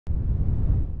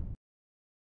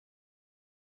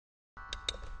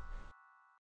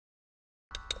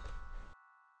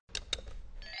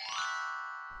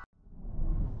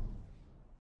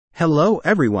Hello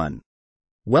everyone.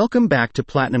 Welcome back to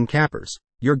Platinum Cappers,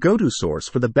 your go-to source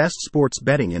for the best sports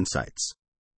betting insights.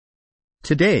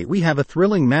 Today we have a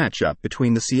thrilling matchup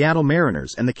between the Seattle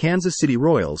Mariners and the Kansas City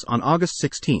Royals on August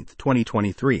 16,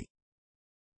 2023.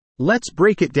 Let's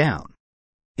break it down.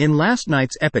 In last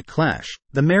night's epic clash,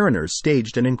 the Mariners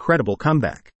staged an incredible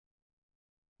comeback.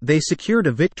 They secured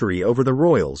a victory over the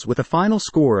Royals with a final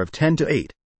score of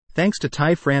 10-8, thanks to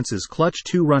Ty France's clutch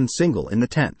 2-run single in the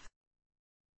 10th.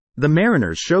 The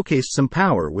Mariners showcased some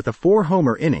power with a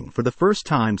 4-homer inning for the first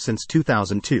time since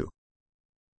 2002.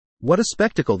 What a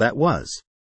spectacle that was.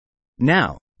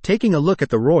 Now, taking a look at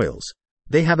the Royals,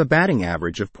 they have a batting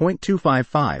average of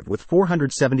 .255 with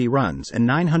 470 runs and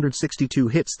 962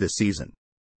 hits this season.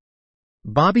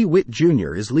 Bobby Witt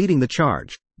Jr. is leading the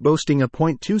charge, boasting a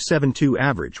 .272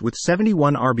 average with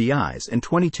 71 RBIs and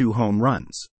 22 home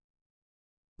runs.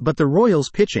 But the Royals'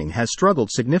 pitching has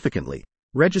struggled significantly,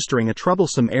 registering a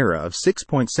troublesome ERA of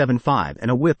 6.75 and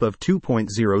a WHIP of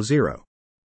 2.00.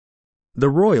 The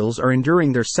Royals are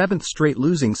enduring their 7th straight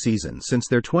losing season since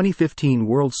their 2015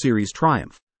 World Series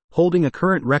triumph, holding a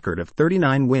current record of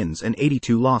 39 wins and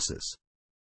 82 losses.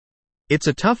 It's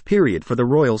a tough period for the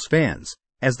Royals fans,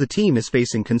 as the team is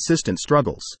facing consistent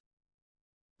struggles.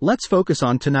 Let's focus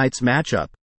on tonight's matchup.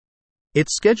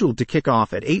 It's scheduled to kick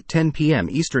off at 8:10 p.m.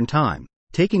 Eastern Time,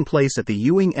 taking place at the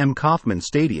Ewing M. Kauffman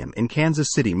Stadium in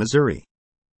Kansas City, Missouri.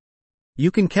 You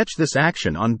can catch this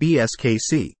action on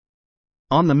BSKC.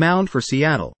 On the mound for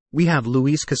Seattle, we have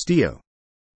Luis Castillo.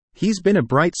 He's been a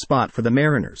bright spot for the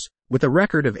Mariners, with a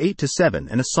record of 8-7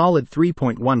 and a solid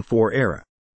 3.14 ERA.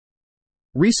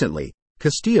 Recently,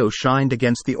 Castillo shined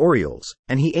against the Orioles,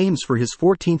 and he aims for his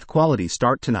 14th quality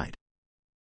start tonight.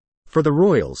 For the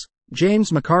Royals,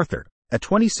 James McArthur, a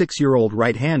 26-year-old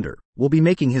right-hander, will be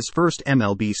making his first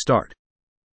MLB start.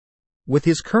 With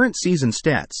his current season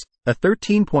stats, a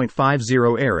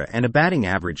 13.50 ERA and a batting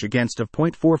average against of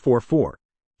 .444,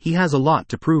 he has a lot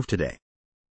to prove today.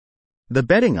 The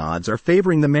betting odds are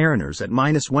favoring the Mariners at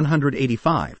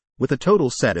 -185, with a total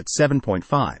set at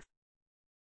 7.5.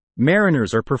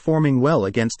 Mariners are performing well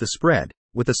against the spread,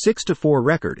 with a 6-4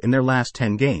 record in their last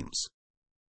 10 games.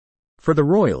 For the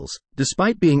Royals,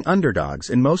 despite being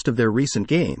underdogs in most of their recent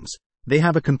games, they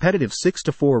have a competitive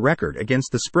 6-4 record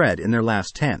against the spread in their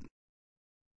last 10.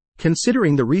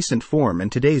 Considering the recent form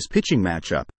and today's pitching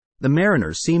matchup, the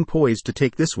Mariners seem poised to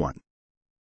take this one.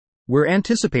 We're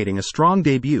anticipating a strong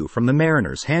debut from the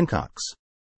Mariners' Hancocks.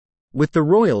 With the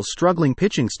Royals' struggling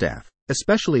pitching staff,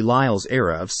 especially Lyle's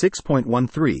ERA of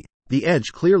 6.13, the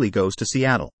edge clearly goes to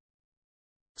Seattle.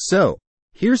 So,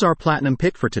 here's our platinum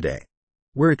pick for today.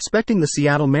 We're expecting the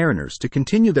Seattle Mariners to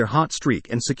continue their hot streak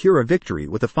and secure a victory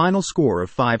with a final score of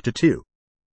 5-2.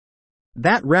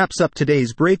 That wraps up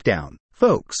today's breakdown,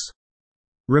 folks.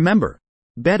 Remember,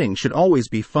 betting should always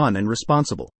be fun and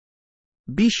responsible.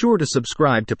 Be sure to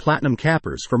subscribe to Platinum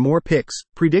Cappers for more picks,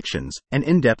 predictions, and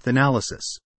in-depth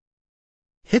analysis.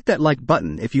 Hit that like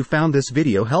button if you found this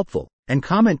video helpful, and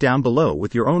comment down below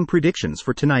with your own predictions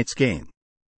for tonight's game.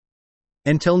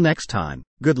 Until next time,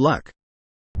 good luck.